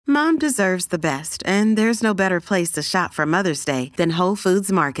Mom deserves the best, and there's no better place to shop for Mother's Day than Whole Foods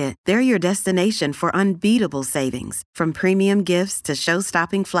Market. They're your destination for unbeatable savings, from premium gifts to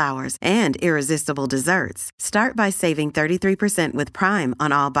show-stopping flowers and irresistible desserts. Start by saving 33% with Prime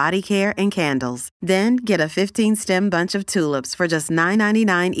on all body care and candles. Then get a 15-stem bunch of tulips for just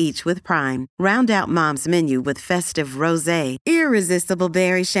 $9.99 each with Prime. Round out Mom's menu with festive rosé, irresistible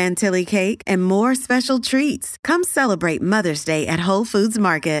berry chantilly cake, and more special treats. Come celebrate Mother's Day at Whole Foods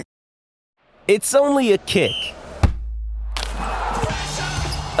Market. It's only a kick,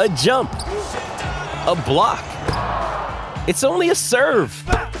 a jump, a block. It's only a serve.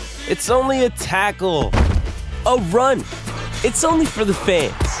 It's only a tackle, a run. It's only for the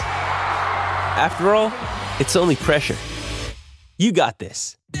fans. After all, it's only pressure. You got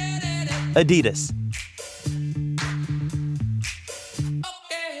this. Adidas.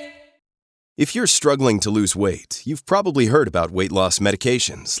 If you're struggling to lose weight, you've probably heard about weight loss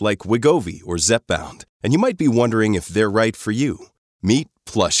medications like Wegovy or Zepbound, and you might be wondering if they're right for you. Meet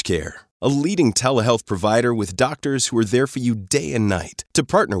PlushCare, a leading telehealth provider with doctors who are there for you day and night to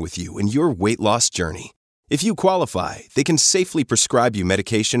partner with you in your weight loss journey. If you qualify, they can safely prescribe you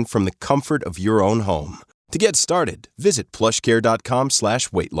medication from the comfort of your own home. To get started, visit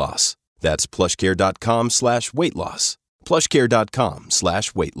plushcare.com/weightloss. That's plushcare.com/weightloss.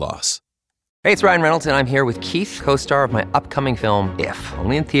 plushcare.com/weightloss. Hey, it's Ryan Reynolds, and I'm here with Keith, co-star of my upcoming film, If,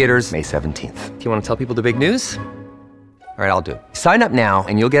 only in theaters May 17th. Do you want to tell people the big news? All right, I'll do it. Sign up now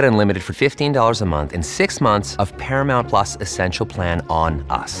and you'll get unlimited for $15 a month and 6 months of Paramount Plus Essential Plan on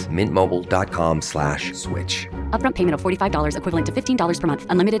us. MintMobile.com/switch. Upfront payment of $45 equivalent to $15 per month.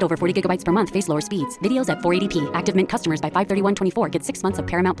 Unlimited over 40 gigabytes per month. Face lower speeds. Videos at 480p. Active Mint customers by 531.24 get 6 months of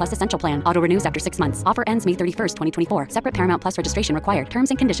Paramount Plus Essential Plan. Auto renews after 6 months. Offer ends May 31st, 2024. Separate Paramount Plus registration required. Terms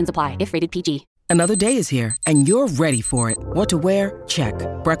and conditions apply if rated PG. Another day is here, and you're ready for it. What to wear? Check.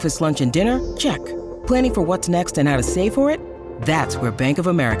 Breakfast, lunch, and dinner? Check. Planning for what's next and how to save for it? That's where Bank of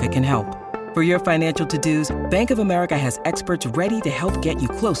America can help. For your financial to-dos, Bank of America has experts ready to help get you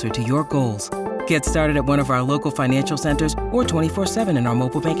closer to your goals. Get started at one of our local financial centers or 24/7 in our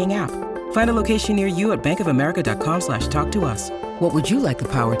mobile banking app. Find a location near you at bankofamerica.com/talktous. What would you like the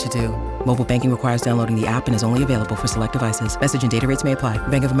power to do? Mobile banking requires downloading the app and is only available for select devices. Message and data rates may apply.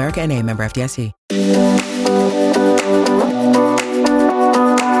 Bank of America N.A., member FDIC.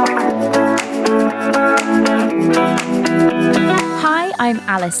 Hi, I'm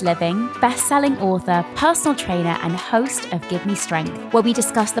Alice Living, best-selling author, personal trainer, and host of Give Me Strength, where we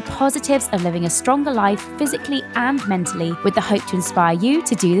discuss the positives of living a stronger life physically and mentally with the hope to inspire you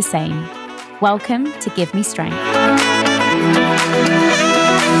to do the same. Welcome to Give Me Strength.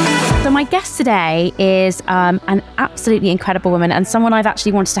 So my guest today is an absolutely incredible woman and someone I've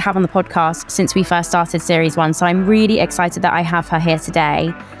actually wanted to have on the podcast since we first started Series 1. So I'm really excited that I have her here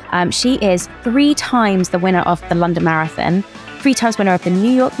today. She is 3 times the winner of the London Marathon, 3 times winner of the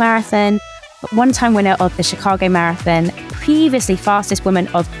New York Marathon, 1-time winner of the Chicago Marathon, previously fastest woman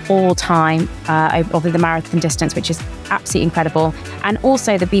of all time over the marathon distance, which is absolutely incredible, and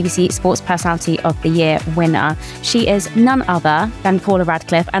also the BBC Sports Personality of the Year winner. She is none other than Paula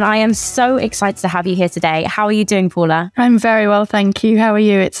Radcliffe, and I am so excited to have you here today. How are you doing, Paula? I'm very well, thank you. How are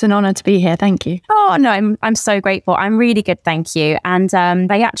you? It's an honour to be here. Thank you. Oh, no, I'm so grateful. I'm really good, thank you. And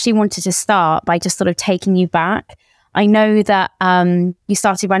I actually wanted to start by just sort of taking you back. I know that you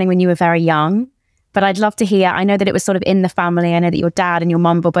started running when you were very young, but I'd love to hear, I know that it was sort of in the family. I know that your dad and your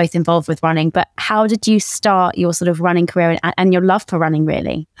mum were both involved with running, but how did you start your sort of running career and your love for running,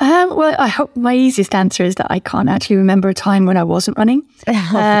 really? Well, I hope my easiest answer is that I can't actually remember a time when I wasn't running.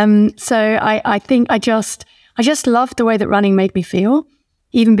 So I think I just loved the way that running made me feel,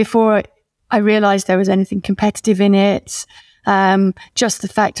 even before I realised there was anything competitive in it. Just the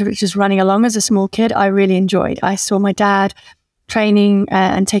fact of just running along as a small kid, I really enjoyed. I saw my dad training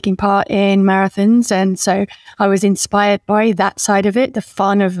and taking part in marathons, and so I was inspired by that side of it, the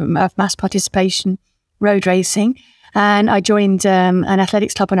fun of mass participation, road racing. And I joined an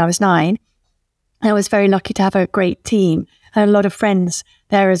athletics club when I was 9. I was very lucky to have a great team and a lot of friends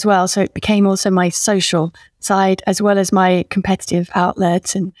there as well. So it became also my social side as well as my competitive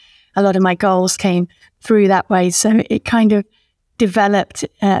outlet, and a lot of my goals came through that way. So it kind of developed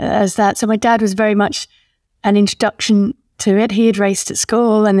as that. So my dad was very much an introduction to it. He had raced at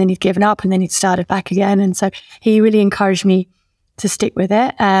school and then he'd given up and then he'd started back again. And so he really encouraged me to stick with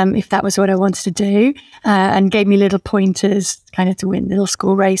it if that was what I wanted to do, and gave me little pointers kind of to win little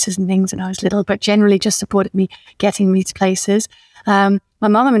school races and things when I was little, but generally just supported me getting me to places. My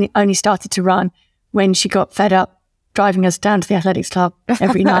mum only started to run when she got fed up driving us down to the athletics club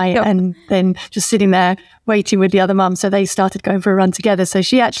every night and then just sitting there waiting with the other mum. So they started going for a run together. So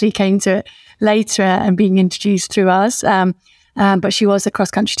she actually came to it later and being introduced through us. But she was the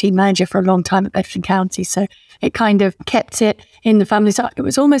cross-country team manager for a long time at Bedford County. So it kind of kept it in the family. So it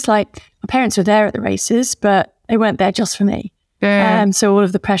was almost like my parents were there at the races, but they weren't there just for me. So all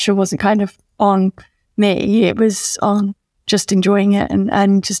of the pressure wasn't kind of on me. It was on just enjoying it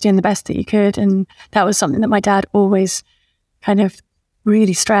and just doing the best that you could. And that was something that my dad always kind of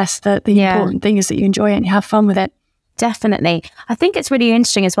really stressed, that the important thing is that you enjoy it and you have fun with it. Definitely. I think it's really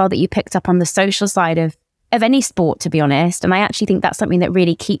interesting as well that you picked up on the social side of any sport, to be honest. And I actually think that's something that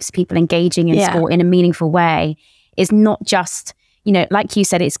really keeps people engaging in sport in a meaningful way, is not just, you know, like you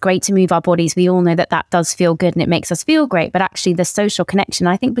said, it's great to move our bodies. We all know that that does feel good and it makes us feel great, but actually the social connection,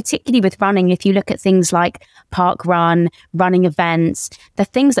 I think particularly with running, if you look at things like park run, running events, the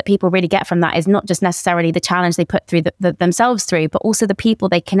things that people really get from that is not just necessarily the challenge they put through themselves through, but also the people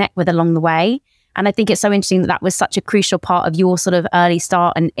they connect with along the way. And I think it's so interesting that that was such a crucial part of your sort of early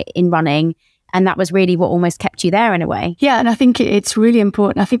start in running. And that was really what almost kept you there in a way. Yeah, and I think it's really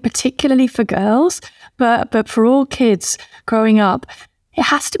important. I think particularly for girls, but for all kids growing up, it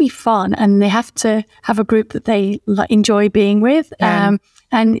has to be fun and they have to have a group that they enjoy being with.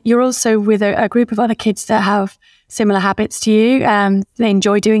 And you're also with a group of other kids that have similar habits to you. They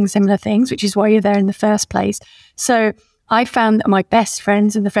enjoy doing similar things, which is why you're there in the first place. So I found that my best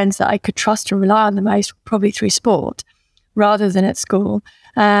friends and the friends that I could trust and rely on the most were probably through sport rather than at school.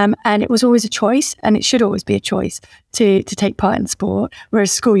 And it was always a choice, and it should always be a choice to take part in sport, whereas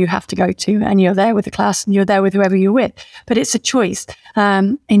school you have to go to and you're there with the class and you're there with whoever you're with. But it's a choice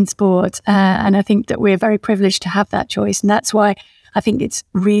in sport. And I think that we're very privileged to have that choice. And that's why I think it's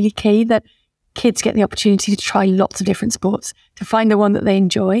really key that kids get the opportunity to try lots of different sports, to find the one that they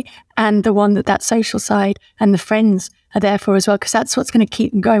enjoy and the one that social side and the friends are there for as well, because that's what's going to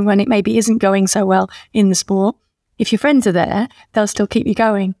keep them going when it maybe isn't going so well in the sport. If your friends are there, they'll still keep you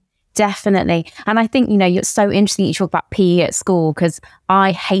going. Definitely. And I think, you know, it's so interesting you talk about PE at school, because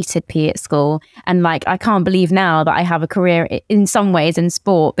I hated PE at school. And like, I can't believe now that I have a career in some ways in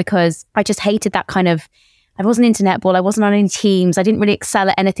sport, because I just hated that kind of, I wasn't into netball, I wasn't on any teams, I didn't really excel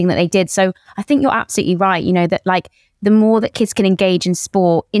at anything that they did. So I think you're absolutely right, you know, that like the more that kids can engage in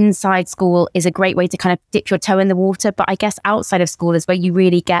sport inside school is a great way to kind of dip your toe in the water. But I guess outside of school is where you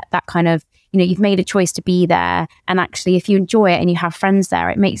really get that kind of, you know, you've made a choice to be there. And actually, if you enjoy it and you have friends there,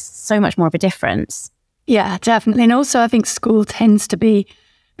 it makes so much more of a difference. Yeah, definitely. And also, I think school tends to be,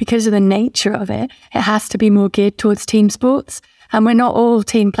 because of the nature of it, it has to be more geared towards team sports. And we're not all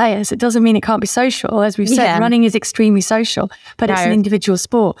team players. It doesn't mean it can't be social. As we've said, running is extremely social, but it's an individual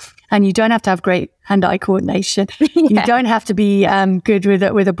sport. And you don't have to have great hand-eye coordination. You don't have to be good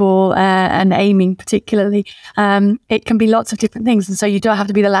with a ball and aiming particularly. It can be lots of different things. And so you don't have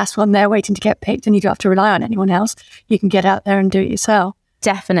to be the last one there waiting to get picked, and you don't have to rely on anyone else. You can get out there and do it yourself.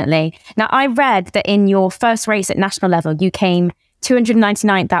 Definitely. Now, I read that in your first race at national level, you came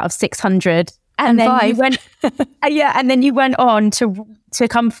 299th out of 600. And then you went, and then you went on to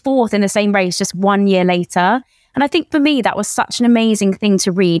come fourth in the same race just 1 year later. And I think for me, that was such an amazing thing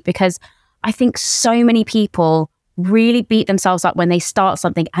to read, because I think so many people really beat themselves up when they start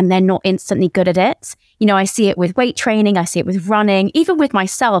something and they're not instantly good at it. You know, I see it with weight training, I see it with running, even with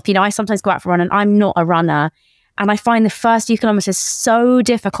myself. You know, I sometimes go out for a run and I'm not a runner. And I find the first few kilometers so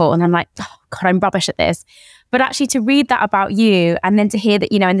difficult. And I'm like, oh God, I'm rubbish at this. But actually to read that about you, and then to hear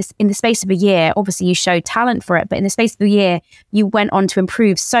that, you know, in the space of a year, obviously you showed talent for it, but in the space of a year, you went on to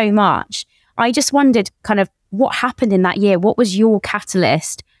improve so much. I just wondered kind of what happened in that year. What was your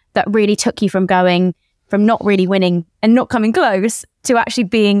catalyst that really took you from going from not really winning and not coming close to actually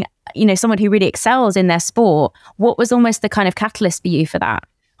being, you know, someone who really excels in their sport? What was almost the kind of catalyst for you for that?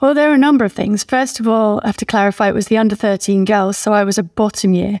 Well, there are a number of things. First of all, I have to clarify, it was the under 13 girls. So I was a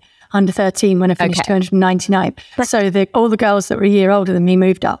bottom year under 13 when I finished 299th. So all the girls that were a year older than me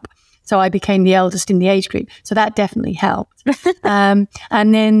moved up. So I became the eldest in the age group. So that definitely helped. And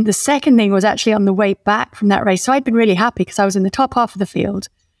then the second thing was actually on the way back from that race. So I'd been really happy because I was in the top half of the field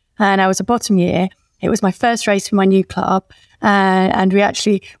and I was a bottom year. It was my first race for my new club. And we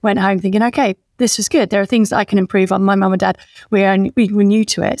actually went home thinking, okay, this was good. There are things that I can improve on. My mum and dad, we were new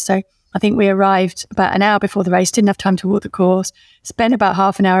to it. So I think we arrived about an hour before the race, didn't have time to walk the course, spent about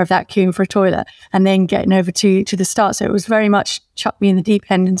half an hour of that queuing for a toilet and then getting over to the start. So it was very much chuck me in the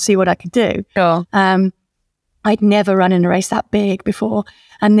deep end and see what I could do. Sure. I'd never run in a race that big before.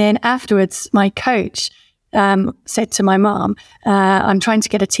 And then afterwards, my coach said to my mum, I'm trying to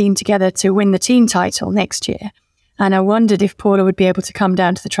get a team together to win the team title next year. And I wondered if Paula would be able to come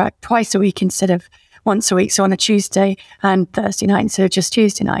down to the track twice a week instead of once a week, so on a Tuesday and Thursday night instead of just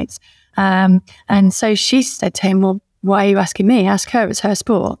Tuesday nights. And so she said to him, well, why are you asking me? Ask her, it's her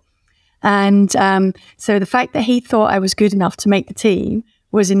sport. And so the fact that he thought I was good enough to make the team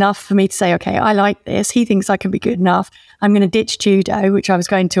was enough for me to say, okay, I like this. He thinks I can be good enough. I'm going to ditch judo, which I was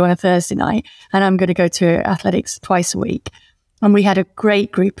going to on a Thursday night, and I'm going to go to athletics twice a week. And we had a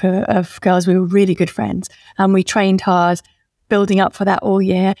great group of girls. We were really good friends, and we trained hard, building up for that all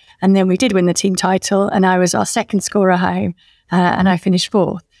year. And then we did win the team title, and I was our second scorer home, and I finished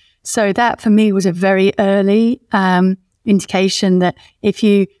fourth. So that for me was a very early indication that if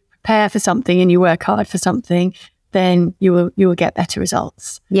you prepare for something and you work hard for something, then you will get better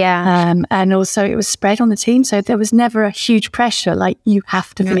results. Yeah. And also it was spread on the team. So there was never a huge pressure, like you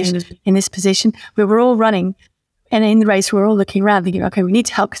have to finish in this position. We were all running, and in the race, we were all looking around thinking, okay, we need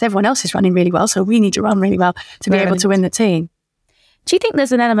to help because everyone else is running really well. So we need to run really well to be able to win the team. Do you think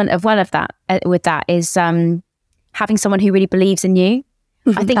there's an element of with that is having someone who really believes in you?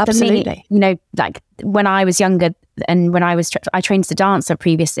 I think absolutely. For me, you know, like when I was younger and when I trained as a dancer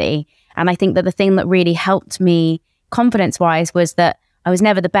previously. And I think that the thing that really helped me confidence-wise was that I was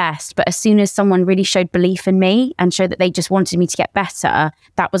never the best, but as soon as someone really showed belief in me and showed that they just wanted me to get better,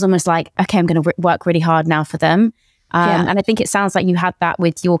 that was almost like, okay, I'm going to work really hard now for them. And I think it sounds like you had that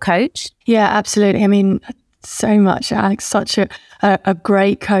with your coach. Yeah, absolutely. I mean, so much. Alex, such a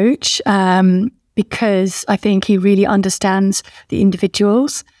great coach. Because I think he really understands the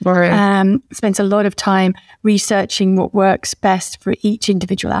individuals. Right. Spends a lot of time researching what works best for each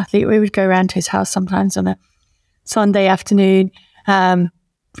individual athlete. We would go around to his house sometimes on a Sunday afternoon. I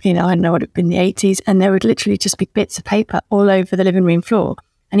don't know what it would be in the 80s, and there would literally just be bits of paper all over the living room floor.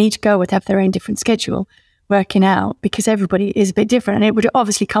 And each girl would have their own different schedule working out because everybody is a bit different. And it would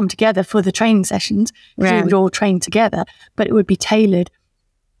obviously come together for the training sessions. Right. We would all train together, but it would be tailored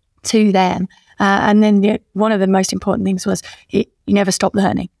to them. And then one of the most important things was you never stop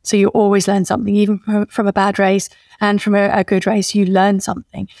learning. So you always learn something, even from a bad race and from a good race, you learn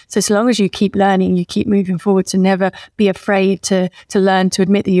something. So as long as you keep learning, you keep moving forward, to never be afraid to learn, to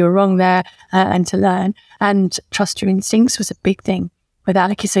admit that you were wrong there and to learn. And trust your instincts was a big thing with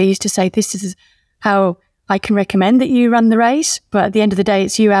Alex. So he used to say, this is how I can recommend that you run the race. But at the end of the day,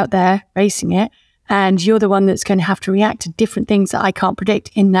 it's you out there racing it. And you're the one that's going to have to react to different things that I can't predict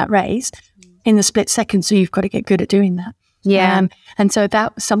in that race in the split second. So you've got to get good at doing that. Yeah. And so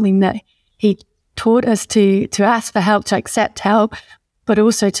that was something that he taught us to ask for help, to accept help, but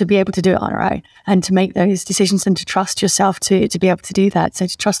also to be able to do it on our own and to make those decisions and to trust yourself to be able to do that. So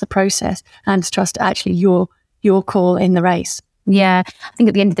to trust the process and to trust actually your call in the race. Yeah. I think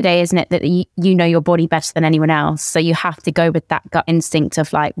at the end of the day, isn't it, that you know your body better than anyone else. So you have to go with that gut instinct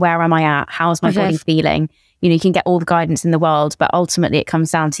of like, where am I at? How's my body feeling? You know, you can get all the guidance in the world, but ultimately it comes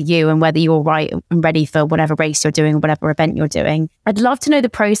down to you and whether you're right and ready for whatever race you're doing or whatever event you're doing. I'd love to know the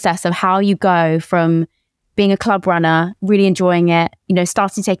process of how you go from being a club runner, really enjoying it, you know,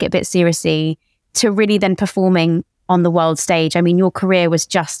 starting to take it a bit seriously, to really then performing on the world stage. I mean, your career was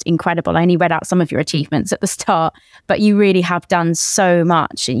just incredible. I only read out some of your achievements at the start, but you really have done so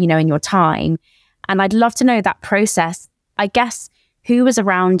much, you know, in your time. And I'd love to know that process. I guess, who was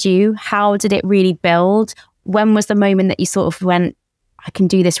around you? How did it really build? When was the moment that you sort of went, I can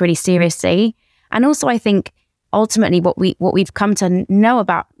do this really seriously? And also, I think ultimately what we've come to know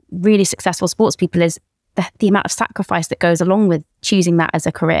about really successful sports people is the amount of sacrifice that goes along with choosing that as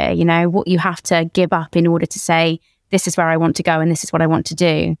a career. You know, what you have to give up in order to say, this is where I want to go and this is what I want to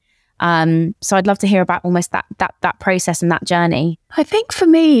do. So I'd love to hear about almost that process and that journey. I think for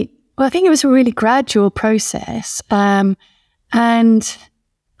me, I think it was a really gradual process. And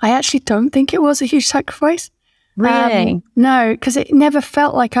I actually don't think it was a huge sacrifice. Really? No, because it never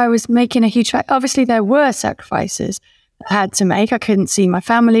felt like I was making a huge... Obviously, there were sacrifices I had to make. I couldn't see my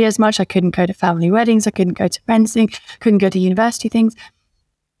family as much. I couldn't go to family weddings. I couldn't go to friends things. Couldn't go to university things.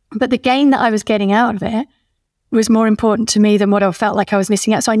 But the gain that I was getting out of it was more important to me than what I felt like I was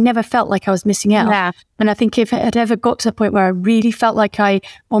missing out. So I never felt like I was missing out. Yeah. And I think if it had ever got to the point where I really felt like I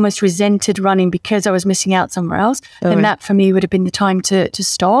almost resented running because I was missing out somewhere else, then that for me would have been the time to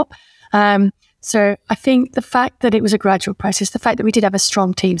stop. So I think the fact that it was a gradual process, the fact that we did have a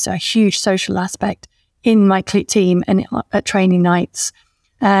strong team, so a huge social aspect in my team and at training nights.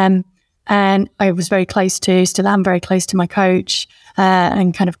 And I was still am very close to my coach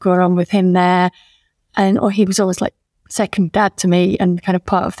and kind of got on with him there. Or he was always like second dad to me and kind of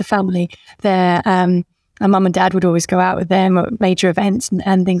part of the family there. And mum and dad would always go out with them at major events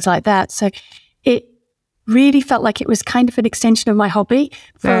and things like that. So it really felt like it was kind of an extension of my hobby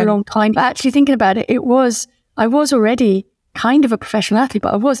for a long time. But actually thinking about it, I was already kind of a professional athlete,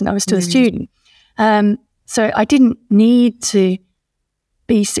 but I wasn't. I was still a student. So I didn't need to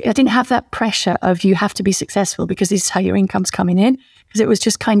I didn't have that pressure of you have to be successful because this is how your income's coming in, because it was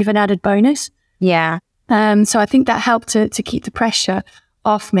just kind of an added bonus. Yeah. So I think that helped to keep the pressure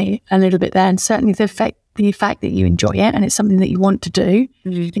off me a little bit there. And certainly the fact that you enjoy it and it's something that you want to do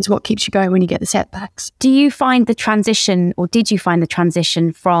is what keeps you going when you get the setbacks. Do you find the transition, or did you find the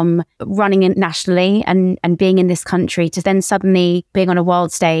transition from running internationally and being in this country to then suddenly being on a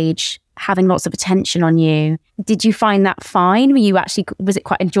world stage, having lots of attention on you? Did you find that fine? Was it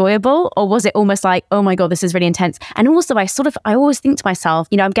quite enjoyable, or was it almost like, oh my God, this is really intense? And also I always think to myself,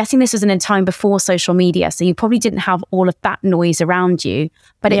 I'm guessing this was in a time before social media, so you probably didn't have all of that noise around you,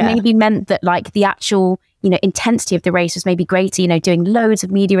 but it maybe meant that like the actual, intensity of the race was maybe greater, doing loads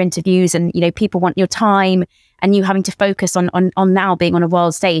of media interviews and, people want your time and you having to focus on now being on a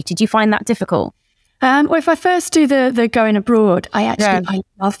world stage. Did you find that difficult? Well, if I first do the going abroad, I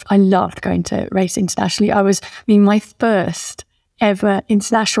loved going to race internationally. My first ever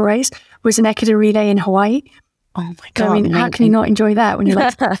international race was an Ekida relay in Hawaii. Oh my God. So, how can you not enjoy that when you're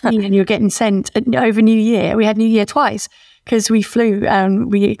like 15 and you're getting sent over New Year? We had New Year twice because we flew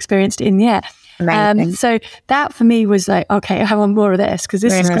and we experienced it in the air. So that for me was like, okay, I want more of this because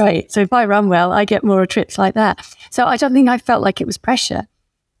this is great. So if I run well, I get more trips like that. So I don't think I felt like it was pressure.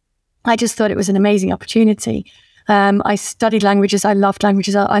 I just thought it was an amazing opportunity. I studied languages. I loved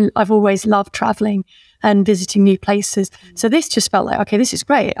languages. I've always loved traveling and visiting new places. So this just felt like, okay, this is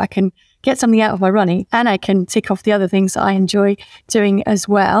great. I can get something out of my running and I can tick off the other things that I enjoy doing as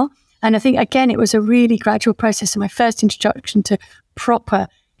well. And I think, again, it was a really gradual process. So my first introduction to proper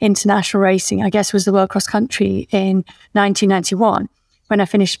international racing, I guess, was the World Cross Country in 1991 when I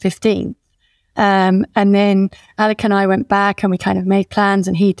finished 15th. And then Alec and I went back and we kind of made plans,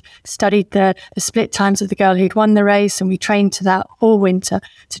 and he'd studied the split times of the girl who'd won the race, and we trained to that all winter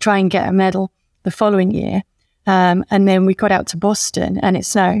to try and get a medal the following year. And then we got out to Boston and it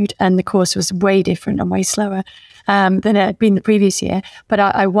snowed and the course was way different and way slower than it had been the previous year. But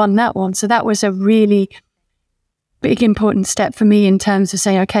I won that one. So that was a really big, important step for me in terms of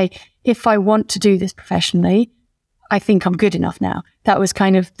saying, okay, if I want to do this professionally, I think I'm good enough now. That was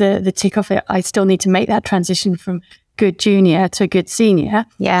kind of the tick off it. I still need to make that transition from good junior to good senior.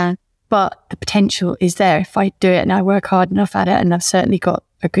 Yeah. But the potential is there if I do it and I work hard enough at it, and I've certainly got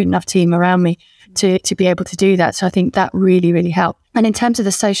a good enough team around me to be able to do that. So I think that really, really helped. And in terms of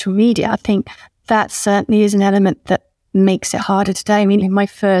the social media, I think that certainly is an element that makes it harder today. I mean, my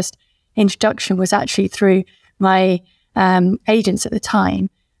first introduction was actually through my agents at the time,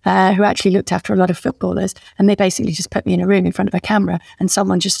 who actually looked after a lot of footballers, and they basically just put me in a room in front of a camera and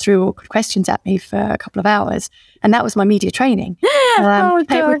someone just threw awkward questions at me for a couple of hours. And that was my media training.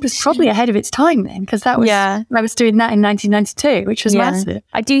 It was probably ahead of its time then, because that was, I was doing that in 1992, which was massive.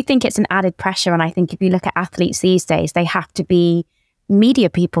 I do think it's an added pressure. And I think if you look at athletes these days, they have to be media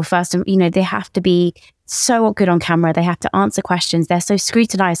people first. And, they have to be so good on camera. They have to answer questions. They're so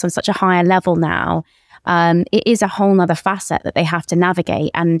scrutinized on such a higher level now. It is a whole nother facet that they have to navigate.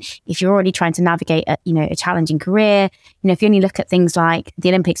 And if you're already trying to navigate a challenging career, if you only look at things like the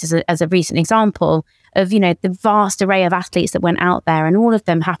Olympics as a recent example of, the vast array of athletes that went out there, and all of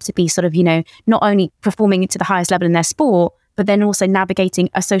them have to be sort of, not only performing to the highest level in their sport, but then also navigating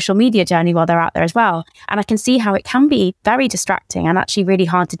a social media journey while they're out there as well. And I can see how it can be very distracting and actually really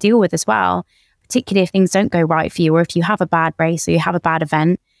hard to deal with as well, particularly if things don't go right for you, or if you have a bad race or you have a bad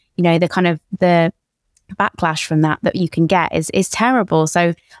event, the backlash from that you can get is terrible.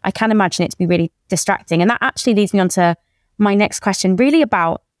 So I can imagine it to be really distracting. And that actually leads me on to my next question, really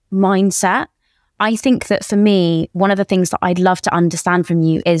about mindset. I think that for me, one of the things that I'd love to understand from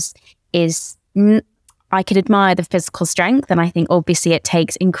you is I could admire the physical strength. And I think obviously it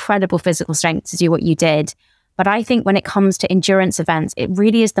takes incredible physical strength to do what you did. But I think when it comes to endurance events, it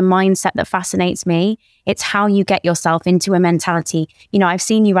really is the mindset that fascinates me. It's how you get yourself into a mentality. I've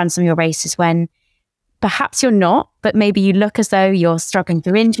seen you run some of your races when perhaps you're not, but maybe you look as though you're struggling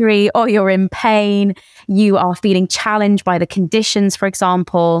through injury or you're in pain. You are feeling challenged by the conditions, for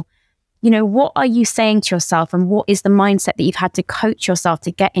example. What are you saying to yourself, and what is the mindset that you've had to coach yourself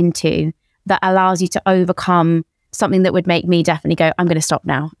to get into that allows you to overcome something that would make me definitely go, I'm going to stop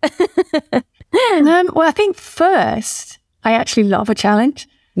now? Well, I think first, I actually love a challenge.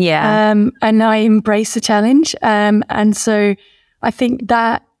 Yeah. And I embrace a challenge. And so I think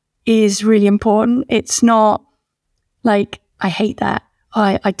that is really important. It's not like, I hate that.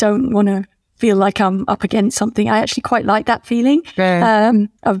 I don't want to feel like I'm up against something. I actually quite like that feeling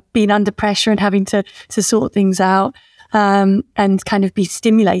of being under pressure and having to sort things out and kind of be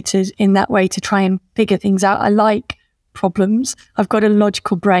stimulated in that way to try and figure things out. I like problems. I've got a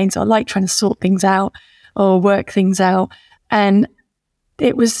logical brain, so I like trying to sort things out or work things out. And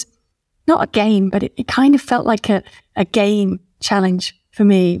it was not a game, but it kind of felt like a game challenge for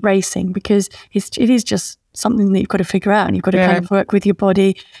me, racing, because it is just something that you've got to figure out, and you've got to kind of work with your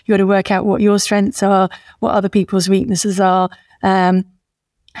body. You've got to work out what your strengths are, what other people's weaknesses are,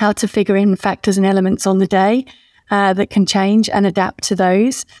 how to figure in factors and elements on the day that can change and adapt to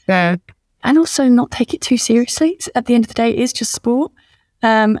those. And also not take it too seriously. At the end of the day, it is just sport.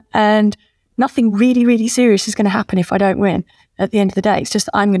 And nothing really, really serious is going to happen if I don't win. At the end of the day, it's just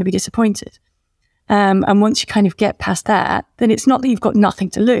I'm going to be disappointed. And once you kind of get past that, then it's not that you've got nothing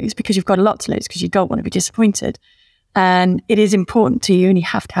to lose, because you've got a lot to lose, because you don't want to be disappointed. And it is important to you, and you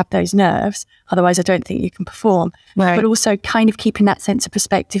have to have those nerves. Otherwise, I don't think you can perform. Right. But also kind of keeping that sense of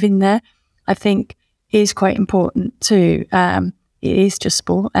perspective in there, I think, is quite important too. It is just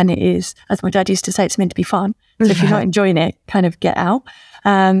sport, and it is, as my dad used to say, it's meant to be fun. So if you're not enjoying it, kind of get out.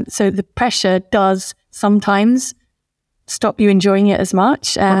 So the pressure does sometimes stop you enjoying it as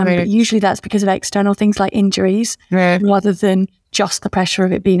much. But usually that's because of external things like injuries, rather than just the pressure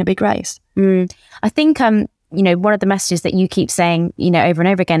of it being a big race. I think, one of the messages that you keep saying, over and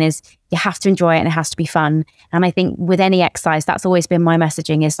over again is you have to enjoy it and it has to be fun. And I think with any exercise, that's always been my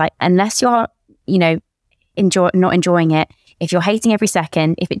messaging, is like, unless you're, not enjoying it, if you're hating every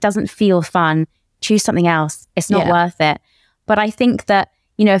second, if it doesn't feel fun, choose something else. It's not worth it. But I think that,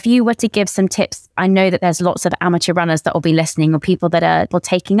 if you were to give some tips, I know that there's lots of amateur runners that will be listening, or people that are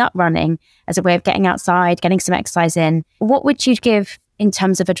taking up running as a way of getting outside, getting some exercise in. What would you give in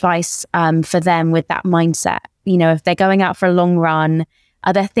terms of advice for them with that mindset? If they're going out for a long run,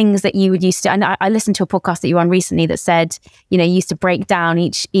 are there things that you would used to, and I listened to a podcast that you were on recently that said, you used to break down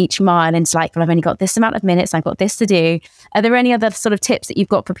each mile into like, well, I've only got this amount of minutes, I've got this to do. Are there any other sort of tips that you've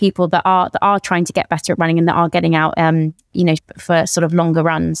got for people that are trying to get better at running and that are getting out, for sort of longer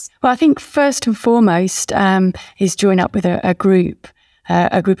runs? Well, I think first and foremost is join up with a group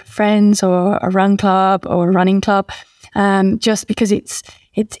of friends, or a run club or a running club, just because it's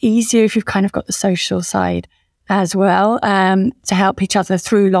easier if you've kind of got the social side as well, to help each other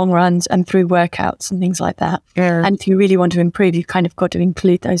through long runs and through workouts and things like that. And if you really want to improve, you've kind of got to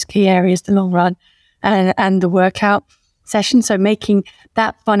include those key areas, the long run and the workout session. So making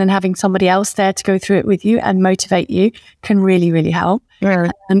that fun and having somebody else there to go through it with you and motivate you can really, really help.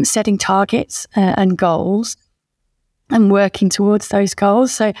 Setting targets and goals and working towards those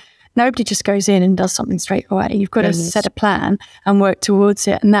goals. So nobody just goes in and does something straight away. You've got to set a plan and work towards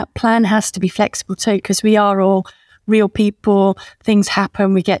it. And that plan has to be flexible too, because we are all real people. Things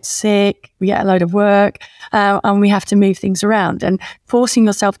happen. We get sick. We get a load of work, and we have to move things around. And forcing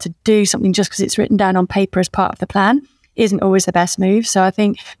yourself to do something just because it's written down on paper as part of the plan isn't always the best move. So I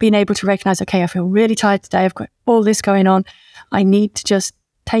think being able to recognize, okay, I feel really tired today. I've got all this going on. I need to just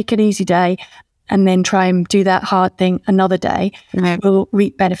take an easy day and then try and do that hard thing another day, will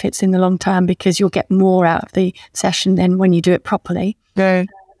reap benefits in the long term, because you'll get more out of the session than when you do it properly.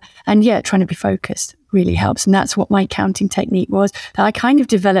 And trying to be focused really helps. And that's what my counting technique was, that I kind of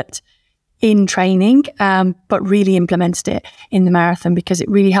developed in training, but really implemented it in the marathon, because it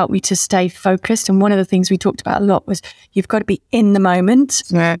really helped me to stay focused. And one of the things we talked about a lot was you've got to be in the moment.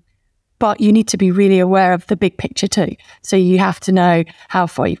 But you need to be really aware of the big picture too. So you have to know how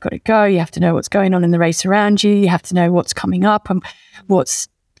far you've got to go. You have to know what's going on in the race around you. You have to know what's coming up and what's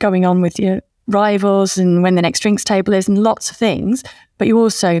going on with your rivals and when the next drinks table is, and lots of things. But you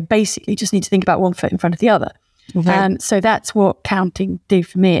also basically just need to think about one foot in front of the other. So that's what counting did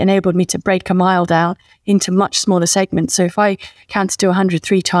for me. It enabled me to break a mile down into much smaller segments. So if I counted to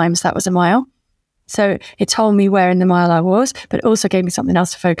 103 times, that was a mile. So it told me where in the mile I was, but it also gave me something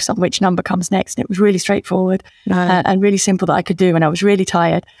else to focus on, which number comes next. And it was really straightforward and really simple that I could do when I was really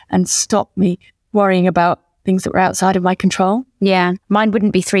tired, and stopped me worrying about things that were outside of my control. Yeah, mine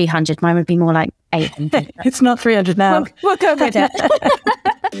wouldn't be 300. Mine would be more like 800. It's not 300 now. We'll go with it.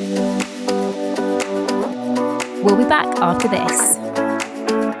 We'll be back after this.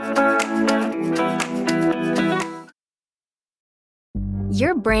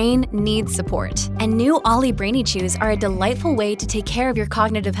 Your brain needs support, and new Ollie Brainy Chews are a delightful way to take care of your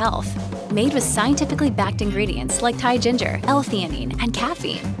cognitive health. Made with scientifically backed ingredients like Thai ginger, L-theanine, and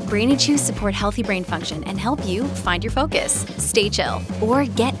caffeine, Brainy Chews support healthy brain function and help you find your focus, stay chill, or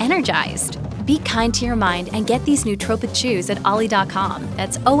get energized. Be kind to your mind and get these nootropic chews at ollie.com.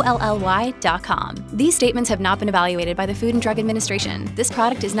 That's OLLY.com. These statements have not been evaluated by the Food and Drug Administration. This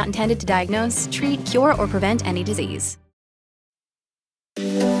product is not intended to diagnose, treat, cure, or prevent any disease.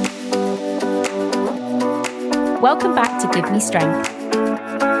 Welcome back to Give Me Strength.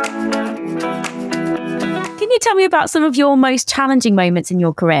 Can you tell me about some of your most challenging moments in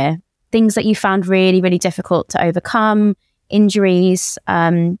your career? Things that you found really, really difficult to overcome, injuries.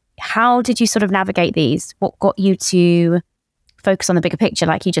 How did you sort of navigate these? What got you to focus on the bigger picture,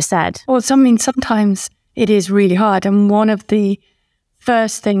 like you just said? Well, sometimes it is really hard. And one of the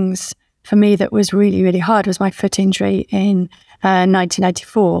first things for me that was really, really hard was my foot injury in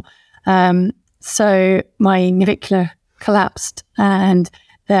 1994. So my navicular collapsed, and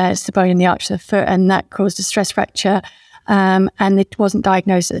there's the bone in the arch of the foot, and that caused a stress fracture. And it wasn't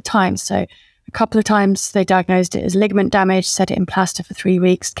diagnosed at the time. So a couple of times they diagnosed it as ligament damage, set it in plaster for 3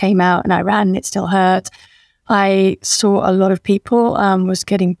 weeks, came out, and I ran and it still hurt. I saw a lot of people, was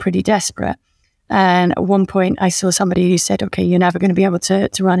getting pretty desperate. And at one point I saw somebody who said, okay, you're never going to be able to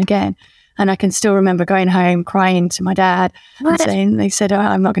run again. And I can still remember going home, crying to my dad and saying, they said, oh,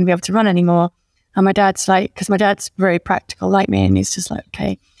 I'm not going to be able to run anymore. And my dad's like, because my dad's very practical like me, and he's just like,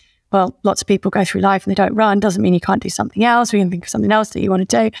 okay, well, lots of people go through life and they don't run. Doesn't mean you can't do something else, or you can think of something else that you want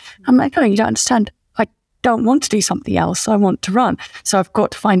to do. I'm like, oh, you don't understand. I don't want to do something else. I want to run. So I've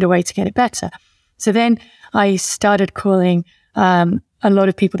got to find a way to get it better. So then I started calling a lot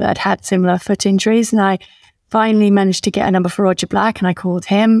of people that had similar foot injuries, and I finally managed to get a number for Roger Black, and I called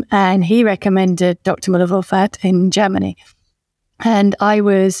him, and he recommended Dr. Müller-Wohlfahrt in Germany. And I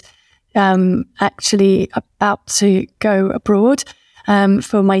was actually about to go abroad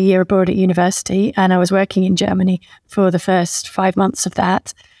for my year abroad at university, and I was working in Germany for the first 5 months of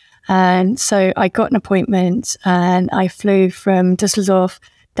that. And so I got an appointment, and I flew from Düsseldorf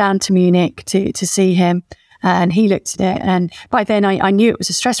down to Munich to see him. And he looked at it, and by then I knew it was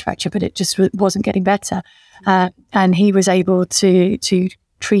a stress fracture, but it just wasn't getting better. And he was able to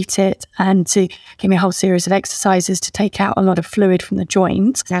treat it and to give me a whole series of exercises to take out a lot of fluid from the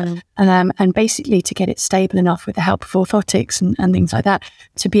joint, and basically to get it stable enough with the help of orthotics and things like that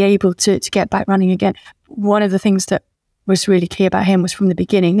to be able to get back running again. One of the things that was really key about him was from the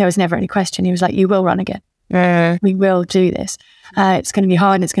beginning, there was never any question. He was like, you will run again. We will do this. It's going to be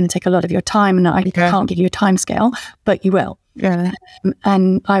hard and it's going to take a lot of your time, and I can't give you a time scale, but you will.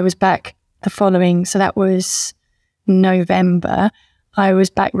 And I was back the following, so that was November. I was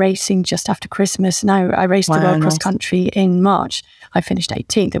back racing just after Christmas, and I raced the World Cross Country in March. I finished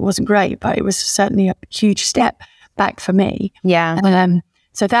 18th. It wasn't great, but it was certainly a huge step back for me.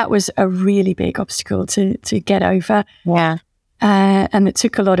 So that was a really big obstacle to get over. And it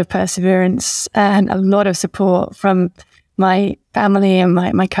took a lot of perseverance and a lot of support from my family and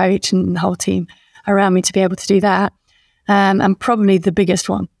my coach and the whole team around me to be able to do that. And probably the biggest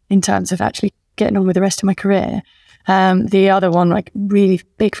one in terms of actually getting on with the rest of my career. The other one, like really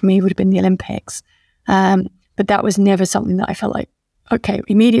big for me, would have been the Olympics. But that was never something that I felt like, okay,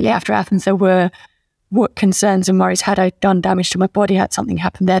 immediately after Athens, there were what concerns and worries. Had I done damage to my body, had something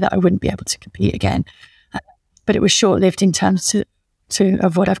happened there that I wouldn't be able to compete again. But it was short-lived in terms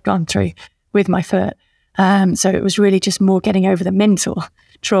of what I've gone through with my foot. So it was really just more getting over the mental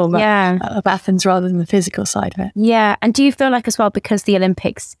trauma of Athens rather than the physical side of it. Yeah. And do you feel like as well, because the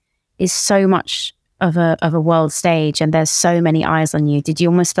Olympics is so much of a world stage and there's so many eyes on you, did you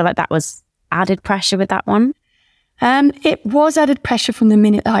almost feel like that was added pressure with that one? It was added pressure from the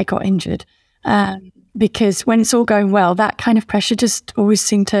minute that I got injured. Because when it's all going well, that kind of pressure just always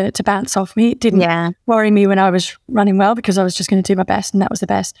seemed to bounce off me. It didn't worry me when I was running well, because I was just going to do my best, and that was the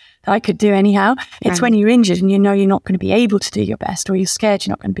best that I could do anyhow. It's when you're injured and you know you're not going to be able to do your best, or you're scared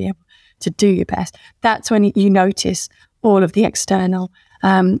you're not going to be able to do your best. That's when you notice all of the external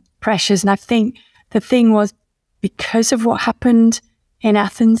pressures. And I think the thing was, because of what happened in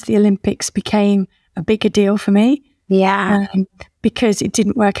Athens, the Olympics became a bigger deal for me. Because it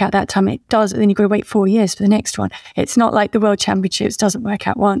didn't work out that time. It does, then you've got to wait 4 years for the next one. It's not like the World Championships doesn't work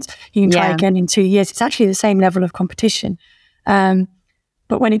out once. You can try again in 2 years. It's actually the same level of competition. But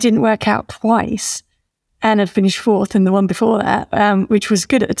when it didn't work out twice, and I'd finished fourth in the one before that, which was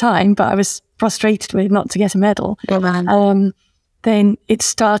good at the time, but I was frustrated with not to get a medal, then it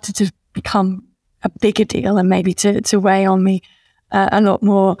started to become a bigger deal and maybe to weigh on me a lot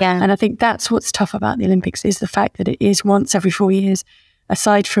more. And I think that's what's tough about the Olympics, is the fact that it is once every 4 years.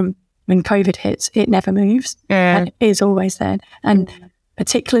 Aside from when COVID hits, it never moves. And it is always there. And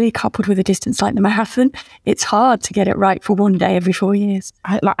particularly coupled with a distance like the marathon, it's hard to get it right for one day every 4 years.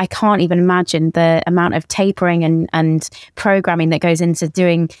 I can't even imagine the amount of tapering and programming that goes into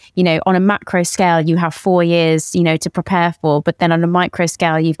doing, on a macro scale, you have 4 years, to prepare for, but then on a micro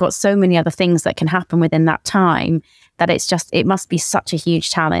scale, you've got so many other things that can happen within that time, that it must be such a huge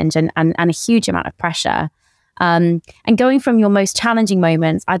challenge and a huge amount of pressure. And going from your most challenging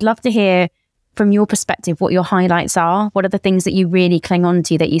moments, I'd love to hear from your perspective, what your highlights are? What are the things that you really cling on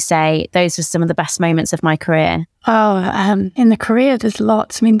to that you say, those were some of the best moments of my career? In the career, there's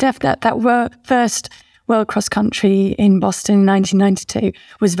lots. I mean, that first World Cross Country in Boston in 1992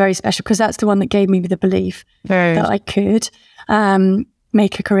 was very special because that's the one that gave me the belief that I could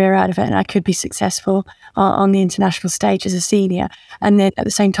make a career out of it and I could be successful on the international stage as a senior. And then at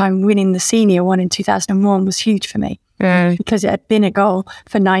the same time, winning the senior one in 2001 was huge for me because it had been a goal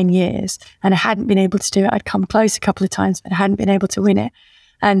for 9 years and I hadn't been able to do it. I'd come close a couple of times, but I hadn't been able to win it.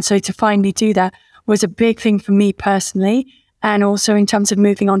 And so to finally do that was a big thing for me personally, and also in terms of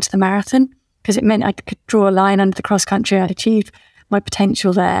moving on to the marathon, because it meant I could draw a line under the cross country. I'd achieved my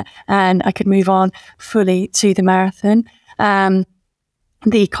potential there and I could move on fully to the marathon.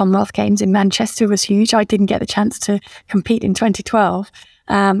 The Commonwealth Games in Manchester was huge. I didn't get the chance to compete in 2012,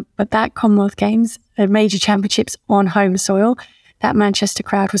 but that Commonwealth Games, the major championships on home soil, that Manchester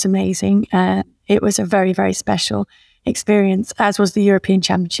crowd was amazing. It was a very, very special experience, as was the European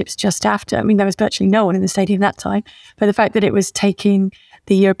Championships just after. I mean, there was virtually no one in the stadium that time, but the fact that it was taking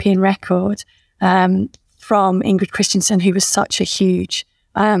the European record from Ingrid Christensen, who was such a huge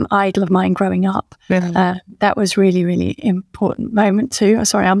idol of mine growing up. That was really, really important moment too.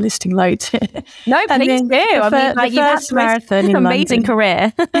 Sorry, I'm listing loads here. No, please do. The first marathon in amazing London.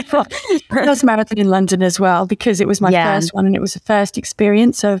 Career. First marathon in London as well, because it was my first one and it was the first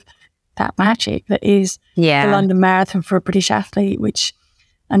experience of that magic that is the London Marathon for a British athlete, which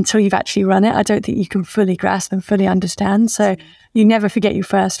until you've actually run it, I don't think you can fully grasp and fully understand. So you never forget your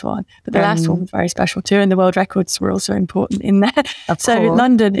first one, but the last one was very special too, and the world records were also important in there. So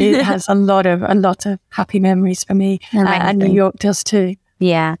London has a lot of happy memories for me, and New York does too.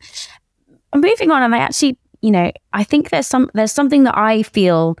 Yeah. Moving on, and I actually, I think there's something that I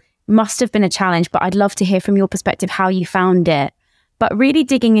feel must have been a challenge, but I'd love to hear from your perspective how you found it. But really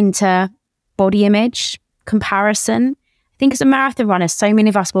digging into body image, comparison. I think as a marathon runner, so many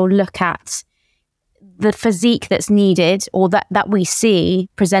of us will look at the physique that's needed or that we see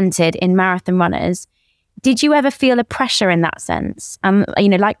presented in marathon runners. Did you ever feel a pressure in that sense?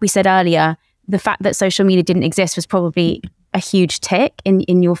 Like we said earlier, the fact that social media didn't exist was probably a huge tick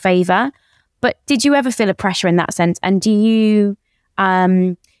in your favor. But did you ever feel a pressure in that sense? And did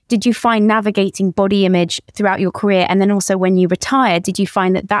you find navigating body image throughout your career, and then also when you retired, did you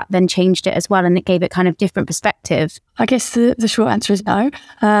find that then changed it as well and it gave it kind of different perspective? I guess the short answer is no.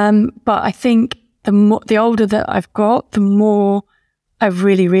 But I think the older that I've got, the more I've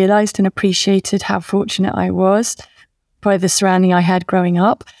really realised and appreciated how fortunate I was by the surrounding I had growing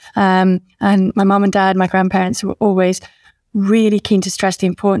up. And my mum and dad, my grandparents were always really keen to stress the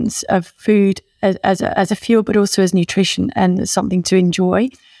importance of food as a fuel, but also as nutrition and as something to enjoy.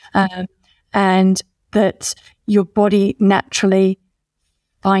 And that your body naturally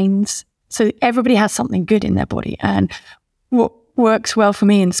finds, so everybody has something good in their body. And what works well for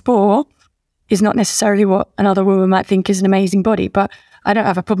me in sport is not necessarily what another woman might think is an amazing body, but I don't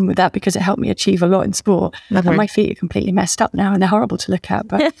have a problem with that because it helped me achieve a lot in sport. And my feet are completely messed up now and they're horrible to look at,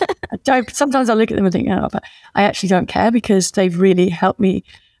 but sometimes I look at them and think, but I actually don't care because they've really helped me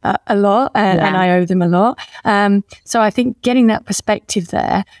a lot and I owe them a lot. So I think getting that perspective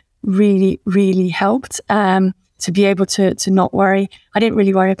there really, really helped to be able to not worry. I didn't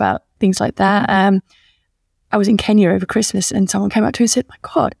really worry about things like that. I was in Kenya over Christmas and someone came up to me and said, "My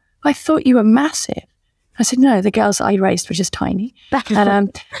God, I thought you were massive." I said, "No, the girls I raced were just tiny."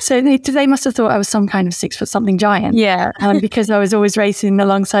 And so they must have thought I was some kind of 6 foot something giant. Yeah. Because I was always racing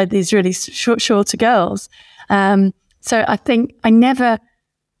alongside these really shorter girls. So I think I never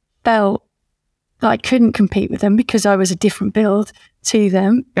felt that I couldn't compete with them because I was a different build to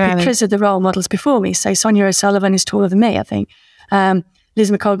them because of the role models before me. So Sonia O'Sullivan is taller than me, I think. Liz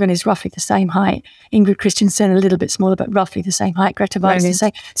McColgan is roughly the same height. Ingrid Christensen, a little bit smaller, but roughly the same height. Greta Weiss, the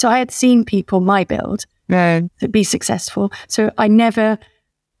same. So I had seen people my build that be successful. So I never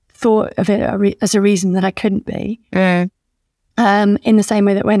thought of it as a reason that I couldn't be. In the same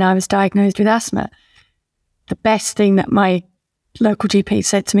way that when I was diagnosed with asthma, the best thing that my local GP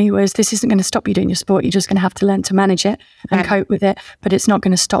said to me was, "This isn't going to stop you doing your sport. You're just going to have to learn to manage it and cope with it, but it's not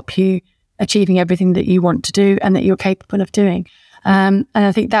going to stop you achieving everything that you want to do and that you're capable of doing." And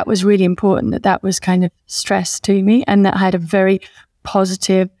I think that was really important, that was kind of stressed to me, and that I had a very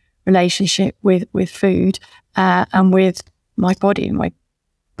positive relationship with food and with my body. And my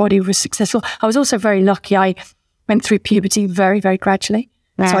body was successful. I was also very lucky. I went through puberty very, very gradually.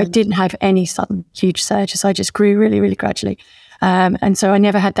 So I didn't have any sudden huge surges. I just grew really, really gradually. And so I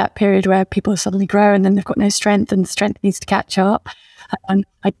never had that period where people suddenly grow and then they've got no strength and strength needs to catch up. And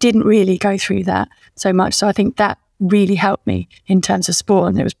I didn't really go through that so much. So I think that really helped me in terms of sport.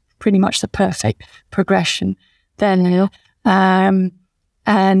 And it was pretty much the perfect progression then.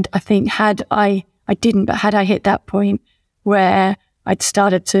 And I think had I hit that point where I'd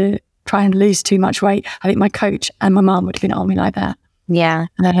started to try and lose too much weight, I think my coach and my mum would have been on me like that. Yeah.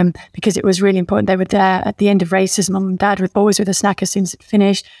 Because it was really important. They were there at the end of races. Mum and dad were always with a snack as soon as it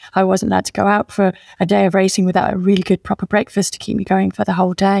finished. I wasn't allowed to go out for a day of racing without a really good proper breakfast to keep me going for the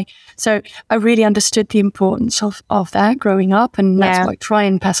whole day. So I really understood the importance of that growing up, and that's what I try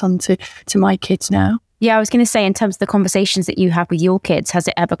and pass on to my kids now. Yeah, I was going to say, in terms of the conversations that you have with your kids, has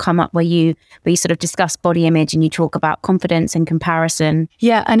it ever come up where you sort of discuss body image and you talk about confidence and comparison?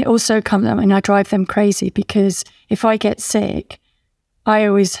 Yeah, and it also comes up, and I drive them crazy because if I get sick, I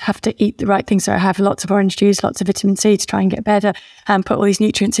always have to eat the right things. So I have lots of orange juice, lots of vitamin C to try and get better and put all these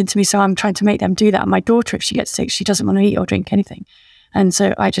nutrients into me. So I'm trying to make them do that. And my daughter, if she gets sick, she doesn't want to eat or drink anything. And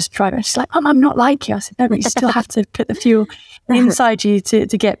so I just drive her. She's like, Mum, I'm not like you. I said, no, but you still have to put the fuel inside you to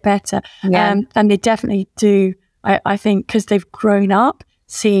get better. Yeah. And they definitely do. I think because they've grown up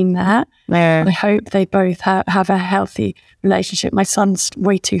seeing that, I hope they both have a healthy relationship. My son's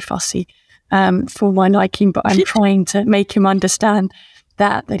way too fussy for my liking, but I'm trying to make him understand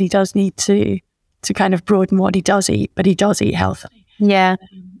that he does need to kind of broaden what he does eat, but he does eat healthily. Yeah.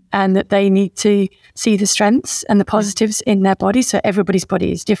 And that they need to see the strengths and the positives in their body. So everybody's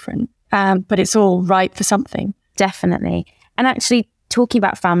body is different, but it's all right for something. Definitely. And actually, talking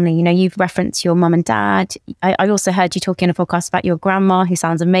about family, you've referenced your mum and dad. I also heard you talking on a podcast about your grandma, who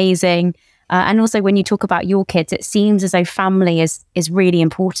sounds amazing. And also when you talk about your kids, it seems as though family is really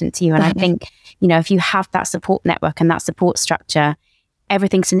important to you. And I think, if you have that support network and that support structure,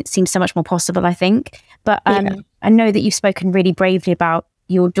 everything seems so much more possible, I think. But I know that you've spoken really bravely about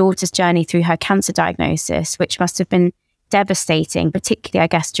your daughter's journey through her cancer diagnosis, which must have been devastating, particularly, I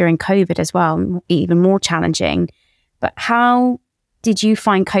guess, during COVID as well, even more challenging. But how did you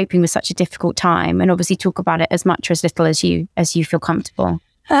find coping with such a difficult time? And obviously talk about it as much or as little as you feel comfortable.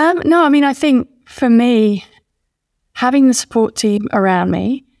 No, I mean, I think for me, having the support team around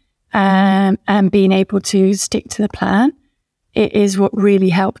me and being able to stick to the plan, it is what really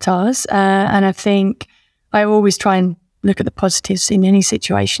helped us. And I think I always try and look at the positives in any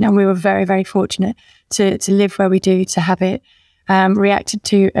situation. And we were very, very fortunate to live where we do, to have it reacted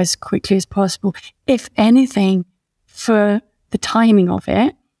to as quickly as possible. If anything, for the timing of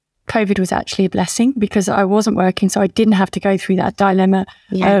it, COVID was actually a blessing because I wasn't working. So I didn't have to go through that dilemma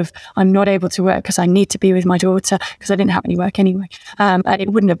of I'm not able to work because I need to be with my daughter because I didn't have any work anyway. And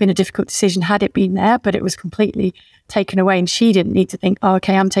it wouldn't have been a difficult decision had it been there, but it was completely taken away. And she didn't need to think, oh,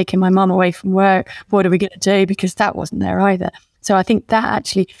 okay, I'm taking my mum away from work. What are we going to do? Because that wasn't there either. So I think that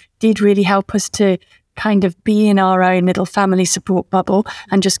actually did really help us to kind of be in our own little family support bubble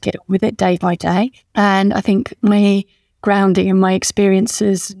and just get on with it day by day. And I think my grounding and my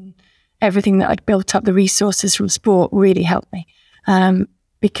experiences, everything that I'd built up, the resources from sport really helped me.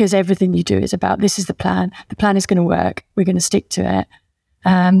 Because everything you do is about, this is the plan. The plan is going to work. We're going to stick to it.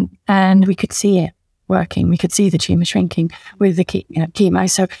 And we could see it working. We could see the tumour shrinking with the chemo.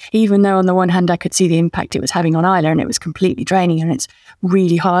 So even though on the one hand I could see the impact it was having on Isla and it was completely draining, and it's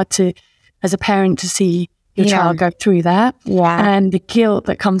really hard to, as a parent, to see your child go through that. Yeah. And the guilt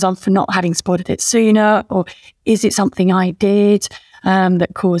that comes on for not having spotted it sooner, or is it something I did that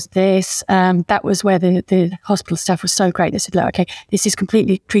caused this? That was where the hospital staff was so great. They said, look, okay, this is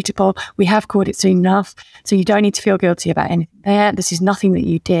completely treatable. We have caught it soon enough. So you don't need to feel guilty about anything there. This is nothing that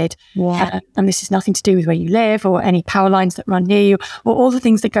you did. Yeah. And this is nothing to do with where you live or any power lines that run near you or all the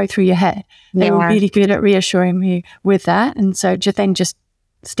things that go through your head. They were really good at reassuring me with that. And so just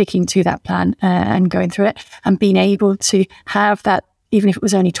sticking to that plan and going through it and being able to have that, even if it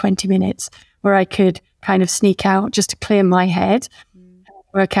was only 20 minutes, where I could kind of sneak out just to clear my head,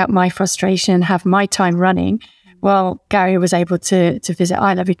 work out my frustration, have my time running. Well, Gary was able to visit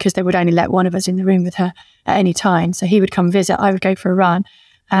Isla because they would only let one of us in the room with her at any time. So he would come visit, I would go for a run.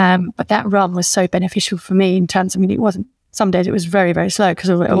 But that run was so beneficial for me in terms, it wasn't, some days it was very, very slow because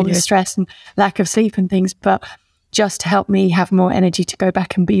of all the stress and lack of sleep and things, but just to help me have more energy to go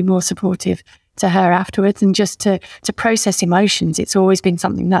back and be more supportive to her afterwards and just to process emotions. It's always been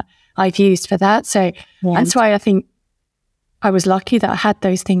something that I've used for that. So that's why I think I was lucky that I had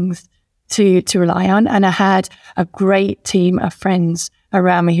those things to rely on, and I had a great team of friends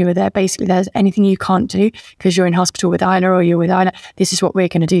around me who were there. Basically, there's anything you can't do because you're in hospital with Isla or you're with Isla, this is what we're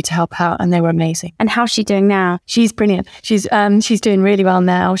going to do to help out, and they were amazing. And how's she doing now? She's brilliant. She's doing really well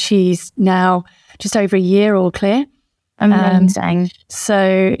now. She's now just over a year all clear. Amazing.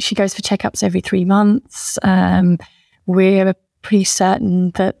 So she goes for checkups every 3 months. We're pretty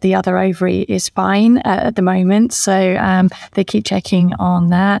certain that the other ovary is fine at the moment. So they keep checking on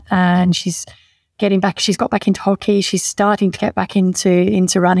that, and she's getting back. She's got back into hockey. She's starting to get back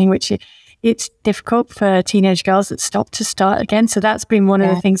into running, which it's difficult for teenage girls that stop to start again. So that's been one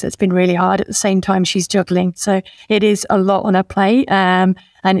of the things that's been really hard. At the same time, she's juggling. So it is a lot on her plate. And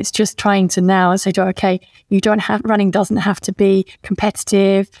it's just trying to now say to her, okay, running doesn't have to be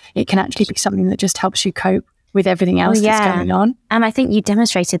competitive. It can actually be something that just helps you cope with everything else that's going on. And I think you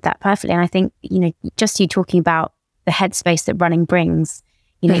demonstrated that perfectly. And I think, just you talking about the headspace that running brings,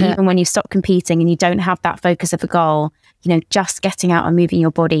 even when you stop competing and you don't have that focus of a goal, just getting out and moving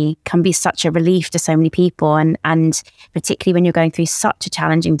your body can be such a relief to so many people. And particularly when you're going through such a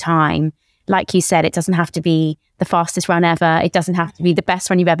challenging time, like you said, it doesn't have to be the fastest run ever. It doesn't have to be the best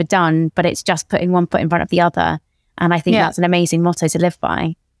run you've ever done, but it's just putting one foot in front of the other. And I think that's an amazing motto to live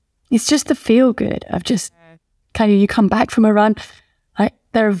by. It's just the feel good of just kind of, you come back from a run.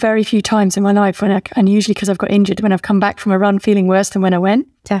 There are very few times in my life and usually because I've got injured, when I've come back from a run feeling worse than when I went.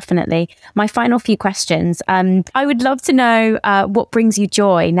 Definitely. My final few questions. I would love to know what brings you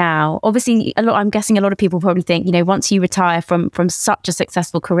joy now. Obviously, I'm guessing a lot of people probably think, once you retire from such a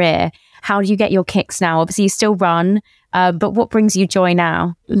successful career, how do you get your kicks now? Obviously, you still run, but what brings you joy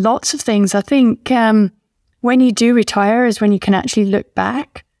now? Lots of things. I think when you do retire is when you can actually look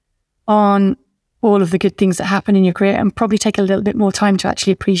back on all of the good things that happen in your career and probably take a little bit more time to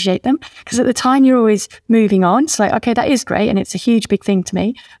actually appreciate them. Because at the time you're always moving on. It's like, okay, that is great. And it's a huge, big thing to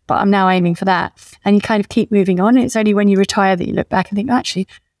me, but I'm now aiming for that. And you kind of keep moving on. And it's only when you retire that you look back and think, actually,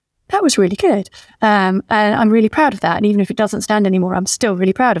 that was really good. And I'm really proud of that. And even if it doesn't stand anymore, I'm still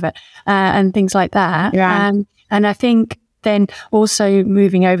really proud of it. And things like that. Yeah. And I think then also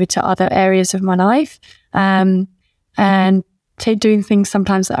moving over to other areas of my life and doing things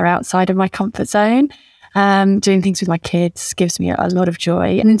sometimes that are outside of my comfort zone. Doing things with my kids gives me a lot of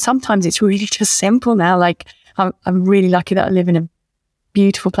joy. And then sometimes it's really just simple now. Like I'm really lucky that I live in a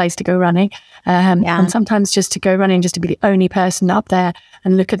beautiful place to go running. And sometimes just to go running, just to be the only person up there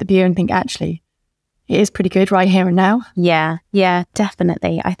and look at the view and think, actually, it is pretty good right here and now. Yeah,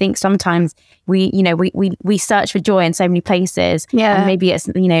 definitely. I think sometimes we search for joy in so many places. Yeah. And maybe it's,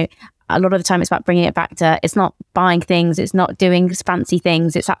 a lot of the time it's about bringing it back to, it's not buying things, it's not doing fancy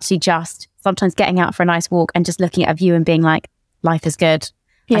things. It's actually just sometimes getting out for a nice walk and just looking at a view and being like, life is good.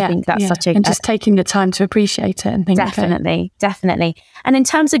 Yeah, I think that's such a... And just taking the time to appreciate it and think, Definitely. And in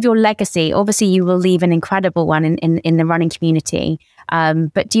terms of your legacy, obviously you will leave an incredible one in the running community.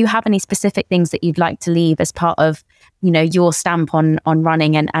 But do you have any specific things that you'd like to leave as part of, your stamp on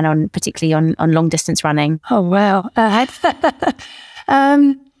running and on particularly on long distance running? Oh, wow.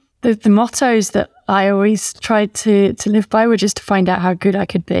 The mottos that I always tried to live by were just to find out how good I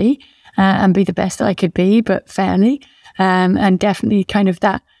could be and be the best that I could be, but fairly. And definitely kind of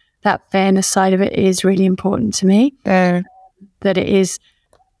that fairness side of it is really important to me. That it is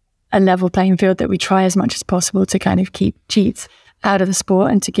a level playing field, that we try as much as possible to kind of keep cheats out of the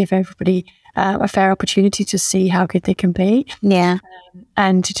sport and to give everybody a fair opportunity to see how good they can be. Yeah.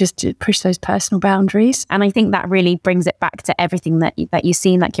 And to just push those personal boundaries. And I think that really brings it back to everything that you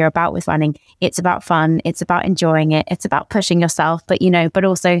seem like you're about with running. It's about fun. It's about enjoying it. It's about pushing yourself, but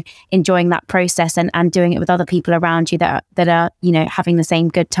also enjoying that process and doing it with other people around you that are having the same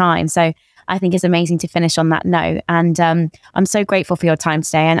good time. So I think it's amazing to finish on that note. And I'm so grateful for your time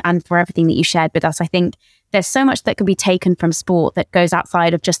today and for everything that you shared with us. I think there's so much that can be taken from sport that goes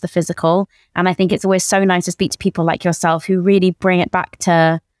outside of just the physical. And I think it's always so nice to speak to people like yourself who really bring it back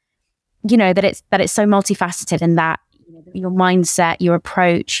to, that it's so multifaceted, and that your mindset, your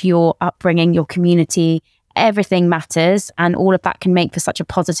approach, your upbringing, your community, everything matters. And all of that can make for such a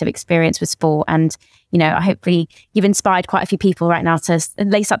positive experience with sport. And, hopefully you've inspired quite a few people right now to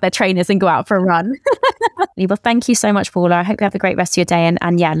lace up their trainers and go out for a run. Well, thank you so much, Paula. I hope you have a great rest of your day.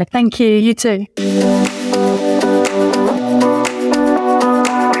 And look. Thank you. You too.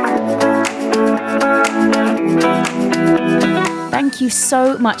 Thank you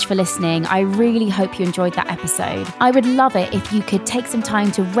so much for listening. I really hope you enjoyed that episode. I would love it if you could take some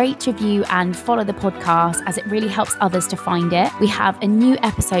time to rate, review, and follow the podcast, as it really helps others to find it. We have a new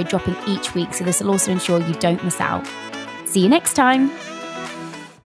episode dropping each week, so this will also ensure you don't miss out. See you next time.